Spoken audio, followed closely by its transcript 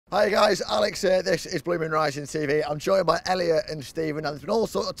Hi guys, Alex here. This is BlueMoonRisingTV. I'm joined by Elliot and Stephen, and there's been all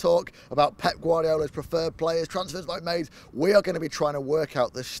sort of talk about Pep Guardiola's preferred players, transfers like made. We are going to be trying to work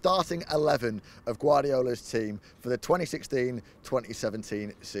out the starting 11 of Guardiola's team for the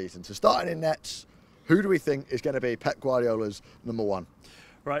 2016-2017 season. So starting in nets, who do we think is going to be Pep Guardiola's number one?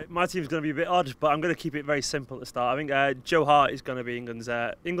 Right, my team's going to be a bit odd, but I'm going to keep it very simple at the start. I think Joe Hart is going to be England's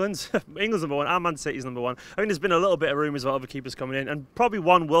number one, and Man City's number one. I think there's been a little bit of rumours about other keepers coming in, and probably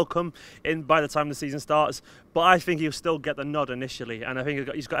one will come in by the time the season starts. But I think he'll still get the nod initially, and I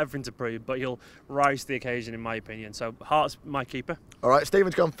think he's got everything to prove, but he'll rise to the occasion, in my opinion. So Hart's my keeper. All right,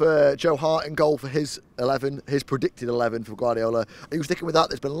 Stephen's gone for Joe Hart in goal for his 11, his predicted 11 for Guardiola. Are you sticking with that?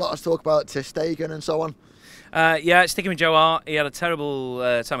 There's been a lot of talk about Ter Stegen and so on. Yeah, sticking with Joe Hart. He had a terrible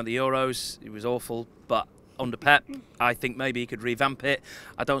time at the Euros. It was awful, but under Pep, I think maybe he could revamp it.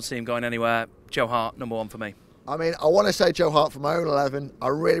 I don't see him going anywhere. Joe Hart, number one for me. I mean, I want to say Joe Hart for my own 11. I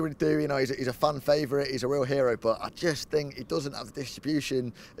really do. You know, he's a fan favourite. He's a real hero, but I just think he doesn't have the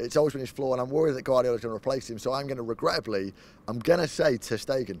distribution. It's always been his flaw, and I'm worried that Guardiola's going to replace him. So I'm going to, regrettably, I'm going to say Ter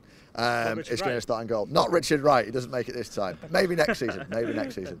Stegen is going to start in goal. Not Richard Wright. He doesn't make it this time. Maybe next season. Maybe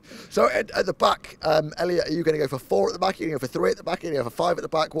next season. So at the back, Elliot, are you going to go for 4 at the back? Are you going to go for 3 at the back? Are you going to go for 5 at the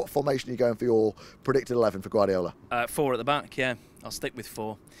back? What formation are you going for your predicted 11 for Guardiola? 4 at the back, yeah. I'll stick with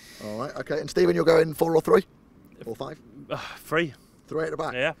 4. All right, okay. And Stephen, you're going 4 or 3? 4 or 5? 3. 3 at the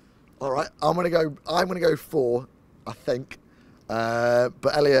back. Yeah. All right. I'm gonna go 4, I think.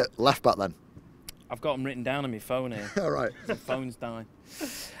 But Elliot, left back then. I've got them written down on my phone here. All right. My phone's dying.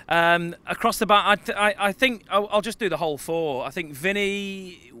 Across the back, I think I'll just do the whole 4. I think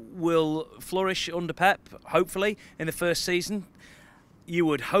Vinny will flourish under Pep, hopefully, in the first season. You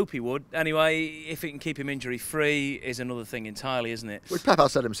would hope he would. Anyway, if it can keep him injury-free is another thing entirely, isn't it? Which Pep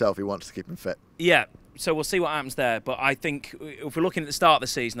has said himself he wants to keep him fit. Yeah, so we'll see what happens there. But I think if we're looking at the start of the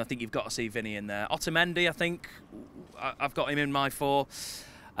season, I think you've got to see Vinny in there. Otamendi, I think, I've got him in my 4.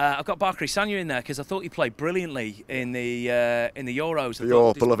 I've got Bacary Sagna in there because I thought he played brilliantly in the Euros.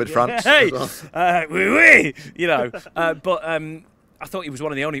 Your beloved France. Hey, you know, but I thought he was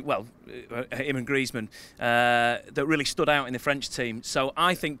one of the only, well, him and Griezmann, that really stood out in the French team. So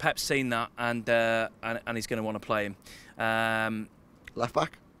I think Pep's seen that, and he's going to want to play him. Left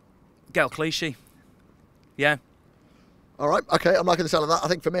back? Gael Clichy. Yeah. All right, okay, I'm liking the sound of that. I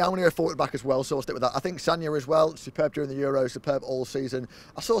think for me, I'm going to go 4 at the back as well, so I'll stick with that. I think Sagna as well, superb during the Euros, superb all season.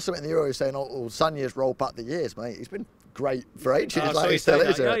 I saw something in the Euros saying, oh, Sagna's rolled back the years, mate. He's been great for ages. Oh, he still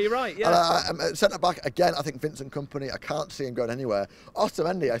is. Yeah, you're right, yeah. Centre back, again, I think Vincent Kompany, I can't see him going anywhere.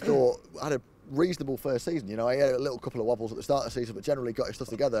 Otamendi, I thought, had a reasonable first season. You know, he had a little couple of wobbles at the start of the season, but generally got his stuff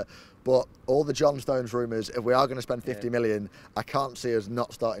together. But all the John Stones rumours, if we are going to spend 50 million, I can't see us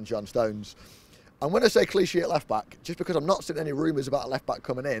not starting John Stones. I'm going to say Clichy at left back, just because I'm not seeing any rumours about a left back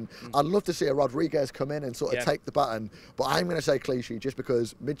coming in. I'd love to see a Rodriguez come in and sort of take the baton, but I'm going to say Clichy just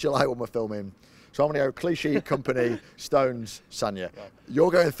because mid-July when we're filming. So I'm going to go Clichy, Kompany, Stones, Sagna. You're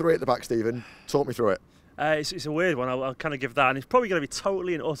going 3 at the back, Stephen. Talk me through it. It's a weird one. I'll kind of give that, and it's probably going to be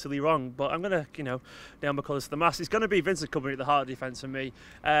totally and utterly wrong. But I'm going to, you know, nail my colours to the mast. It's going to be Vincent Kompany at the heart of defence for me.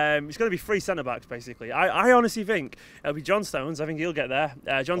 It's going to be 3 centre backs basically. I honestly think it'll be John Stones. I think he'll get there.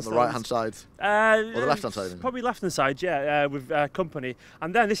 John On Stones, the right hand side, or the left hand side. Probably left hand side, yeah, with Kompany.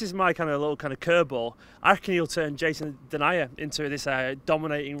 And then this is my kind of little kind of curveball. I reckon he'll turn Jason Denayer into this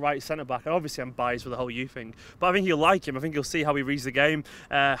dominating right centre back. And obviously I'm biased with the whole youth thing, but I think he'll like him. I think he'll see how he reads the game,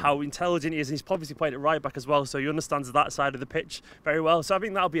 how intelligent he is. And he's obviously played at right back as well, so he understands that side of the pitch very well. So I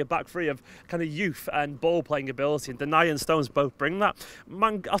think that'll be a back 3 of kind of youth and ball playing ability, and Denayer and Stones both bring that.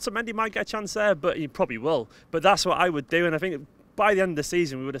 Otamendi might get a chance there, but he probably will. But that's what I would do, and I think by the end of the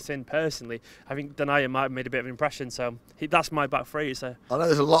season we would have seen personally, I think Denayer might have made a bit of an impression, so that's my back 3. So I know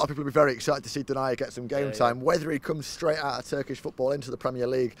there's a lot of people who'll be very excited to see Denayer get some game time. Whether he comes straight out of Turkish football into the Premier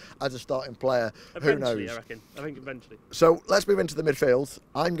League as a starting player, who knows? I think eventually. So let's move into the midfield.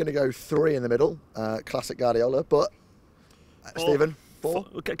 I'm going to go 3 in the middle, classic Guardiola, but Stephen? 4?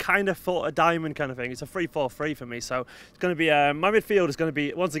 Kind of thought a diamond kind of thing. It's a 3-4-3 for me, so it's going to be my midfield is going to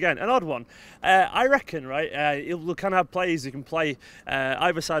be once again an odd one. I reckon, right? We'll kind of have players who can play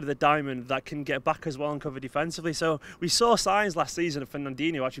either side of the diamond that can get back as well and cover defensively. So we saw signs last season of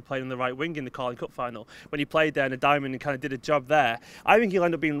Fernandinho actually playing on the right wing in the Carling Cup final when he played there in the diamond and kind of did a job there. I think he'll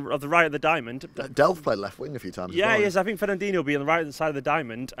end up being of the right of the diamond. Delph played left wing a few times. Yeah, as well. Yes. I think Fernandinho will be on the right side of the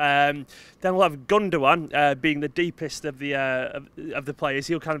diamond. Then we'll have Gundogan being the deepest of the players.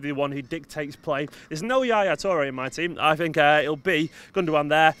 He'll kind of be the one who dictates play. There's no Yaya Toure in my team. I think it'll be Gundogan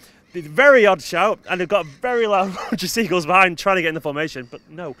there. The very odd shout, and they've got a very loud bunch of seagulls behind trying to get in the formation, but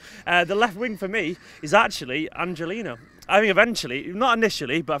no. The left wing for me is actually Angelino. I think eventually, not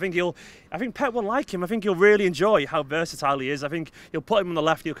initially, but I think Pep will like him. I think he'll really enjoy how versatile he is. I think he'll put him on the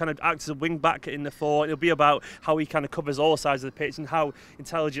left. He'll kind of act as a wing back in the forward. It'll be about how he kind of covers all sides of the pitch and how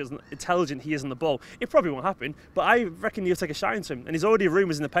intelligent he is on the ball. It probably won't happen, but I reckon he'll take a shine to him. And there's already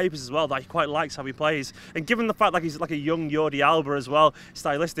rumours in the papers as well that he quite likes how he plays. And given the fact that he's like a young Jordi Alba as well,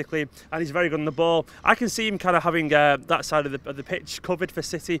 stylistically, and he's very good on the ball, I can see him kind of having that side of the pitch covered for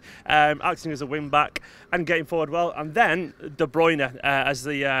City, acting as a wing back and getting forward well. And then De Bruyne as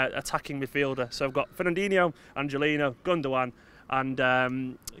the attacking midfielder. So I've got Fernandinho, Angelino, Gundogan, and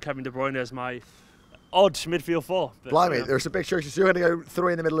Kevin De Bruyne as my odd midfield four. But, Blimey, there's a big choice. So you're going to go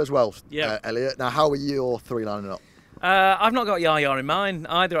three in the middle as well, Elliot. Now, how are your three lining up? I've not got Yaya in mind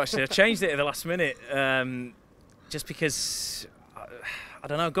either, actually. I changed it at the last minute just because, I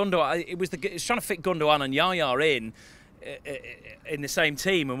don't know, Gundogan, it was trying to fit Gundogan and Yaya in the same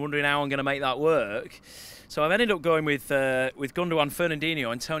team and wondering how I'm going to make that work. So I've ended up going with Gundogan,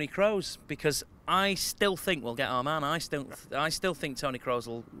 Fernandinho and Toni Kroos because I still think we'll get our man. I still think Toni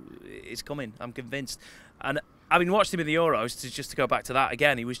Kroos is coming. I'm convinced. And having watched him in the Euros, just to go back to that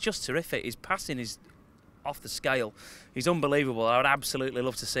again, he was just terrific. His passing is off the scale. He's unbelievable. I would absolutely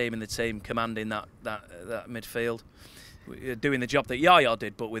love to see him in the team commanding that midfield, doing the job that Yaya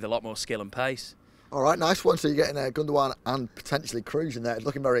did, but with a lot more skill and pace. All right, nice one. So you're getting Gundogan and potentially Kroos in there. It's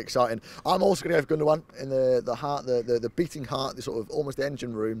looking very exciting. I'm also going to go for Gundogan in the heart, the beating heart, the sort of almost the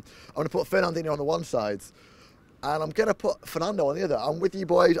engine room. I'm going to put Fernandinho on the one side, and I'm going to put Fernando on the other. I'm with you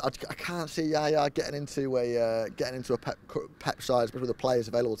boys. I can't see Yaya getting into a Pep side, especially with the players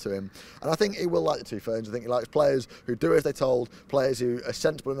available to him. And I think he will like the two phones. I think he likes players who do as they're told, players who are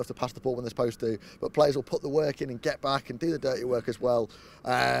sensible enough to pass the ball when they're supposed to, but players will put the work in and get back and do the dirty work as well.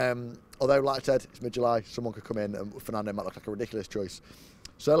 Although, like I said, it's mid-July, someone could come in and Fernando might look like a ridiculous choice.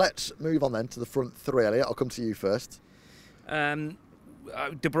 So let's move on then to the front three, Elliot. I'll come to you first. De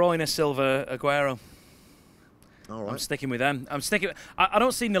Bruyne, Silva, Aguero. All right. I'm sticking with them. I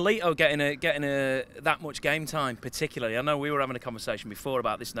don't see Nolito getting that much game time, particularly. I know we were having a conversation before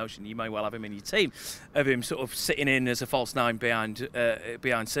about this notion you may well have him in your team, of him sort of sitting in as a false nine behind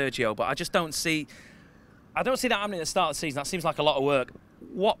Sergio. But I just don't see that happening at the start of the season. That seems like a lot of work.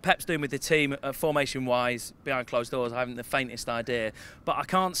 What Pep's doing with the team, formation-wise, behind closed doors, I haven't the faintest idea. But I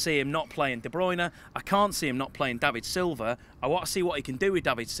can't see him not playing De Bruyne. I can't see him not playing David Silva. I want to see what he can do with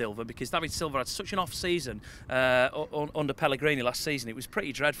David Silva because David Silva had such an off-season under Pellegrini last season. It was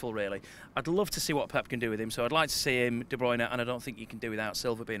pretty dreadful, really. I'd love to see what Pep can do with him. So I'd like to see him, De Bruyne, and I don't think you can do without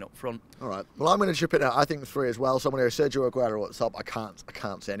Silva being up front. All right. Well, I'm going to chip it out. I think the three as well. Someone here, Sergio Aguero at top. I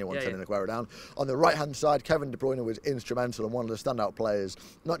can't see anyone turning Aguero down. On the right-hand side, Kevin De Bruyne was instrumental and one of the standout players,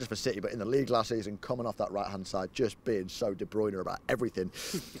 not just for City, but in the league last season, coming off that right-hand side, just being so De Bruyne about everything.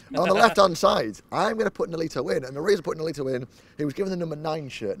 On the left-hand side, I'm going to put Nolito in, and the reason I put Nolito in, he was given the number 9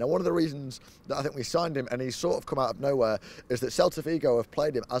 shirt. Now, one of the reasons that I think we signed him, and he's sort of come out of nowhere, is that Celta Vigo have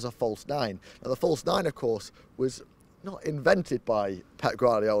played him as a false 9. Now, the false 9, of course, was not invented by Pep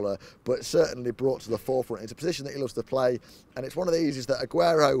Guardiola, but certainly brought to the forefront. It's a position that he loves to play, and it's one of these is that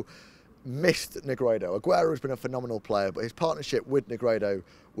Aguero missed Negredo. Aguero has been a phenomenal player, but his partnership with Negredo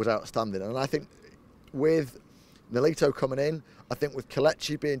was outstanding. And I think with Nolito coming in, I think with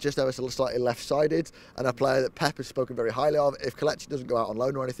Kelechi being just ever so slightly left-sided and a player that Pep has spoken very highly of, if Kelechi doesn't go out on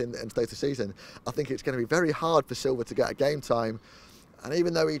loan or anything and stays the season, I think it's going to be very hard for Silva to get a game time. And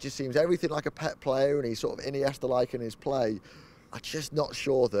even though he just seems everything like a Pep player and he's sort of Iniesta-like in his play, I'm just not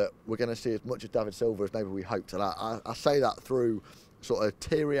sure that we're going to see as much of David Silva as maybe we hoped. And I say that through sort of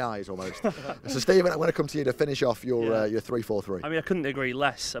teary eyes almost. So Stephen, I'm going to come to you to finish off your 3-4-3. I mean, I couldn't agree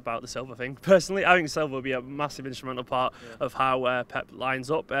less about the Silva thing. Personally, I think Silva will be a massive instrumental part of how Pep lines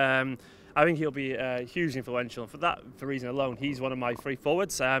up. I think he'll be hugely influential, and for reason alone, he's one of my free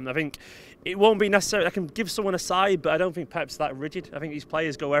forwards. I think it won't be necessary. I can give someone a side, but I don't think Pep's that rigid. I think these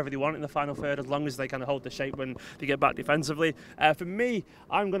players go wherever they want in the final third, as long as they kind of hold the shape when they get back defensively. For me,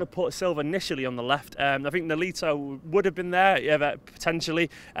 I'm going to put Silva initially on the left. I think Nolito would have been there, potentially,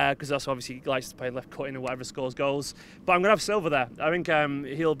 because that's obviously he likes to play left cutting and whatever scores goals. But I'm going to have Silva there. I think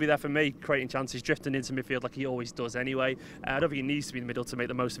he'll be there for me, creating chances, drifting into midfield like he always does anyway. I don't think he needs to be in the middle to make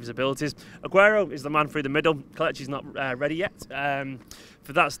the most of his abilities. Aguero is the man through the middle. Kelechi's not ready yet.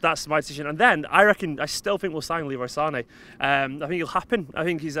 That's my decision. And then I still think we'll sign Leroy Sané. I think it'll happen. I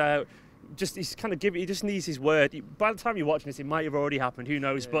think he's kind of he just needs his word. By the time you're watching this, it might have already happened. Who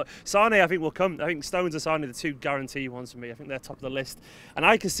knows? Yeah. But Sané, I think, will come. I think Stones and Sané are the two guaranteed ones for me. I think they're top of the list, and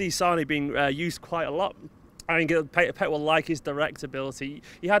I can see Sané being used quite a lot I think Pep will like his direct ability.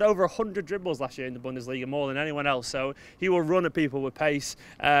 He had over 100 dribbles last year in the Bundesliga, more than anyone else. So he will run at people with pace.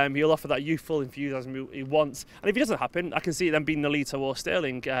 He'll offer that youthful enthusiasm he wants. And if it doesn't happen, I can see them being Nolito or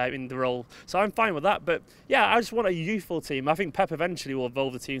Sterling in the role. So I'm fine with that. But yeah, I just want a youthful team. I think Pep eventually will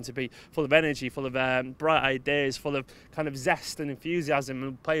evolve the team to be full of energy, full of bright ideas, full of kind of zest and enthusiasm,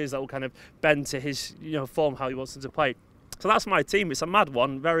 and players that will kind of bend to his form, how he wants them to play. So that's my team. It's a mad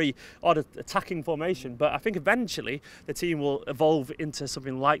one, very odd attacking formation, but I think eventually the team will evolve into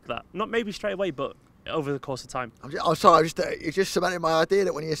something like that. Not maybe straight away, but over the course of time. It just cemented my idea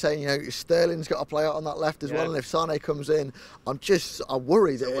that when you're saying, Sterling's got to play out on that left as well, and if Sane comes in, I'm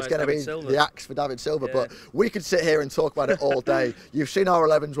worried that it's going to be the axe for David Silva. Yeah. But we could sit here and talk about it all day. You've seen our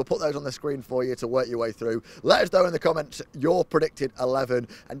 11s. We'll put those on the screen for you to work your way through. Let us know in the comments your predicted 11.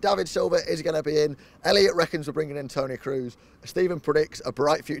 And David Silva is going to be in. Elliot reckons we're bringing in Tony Cruz. Stephen predicts a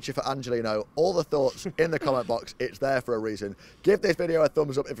bright future for Angelino. All the thoughts in the comment box. It's there for a reason. Give this video a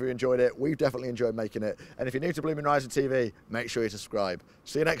thumbs up if you enjoyed it. We've definitely enjoyed making it. And if you're new to BlueMoonRisingTV, make sure you subscribe.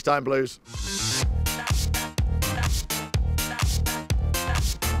 See you next time, Blues.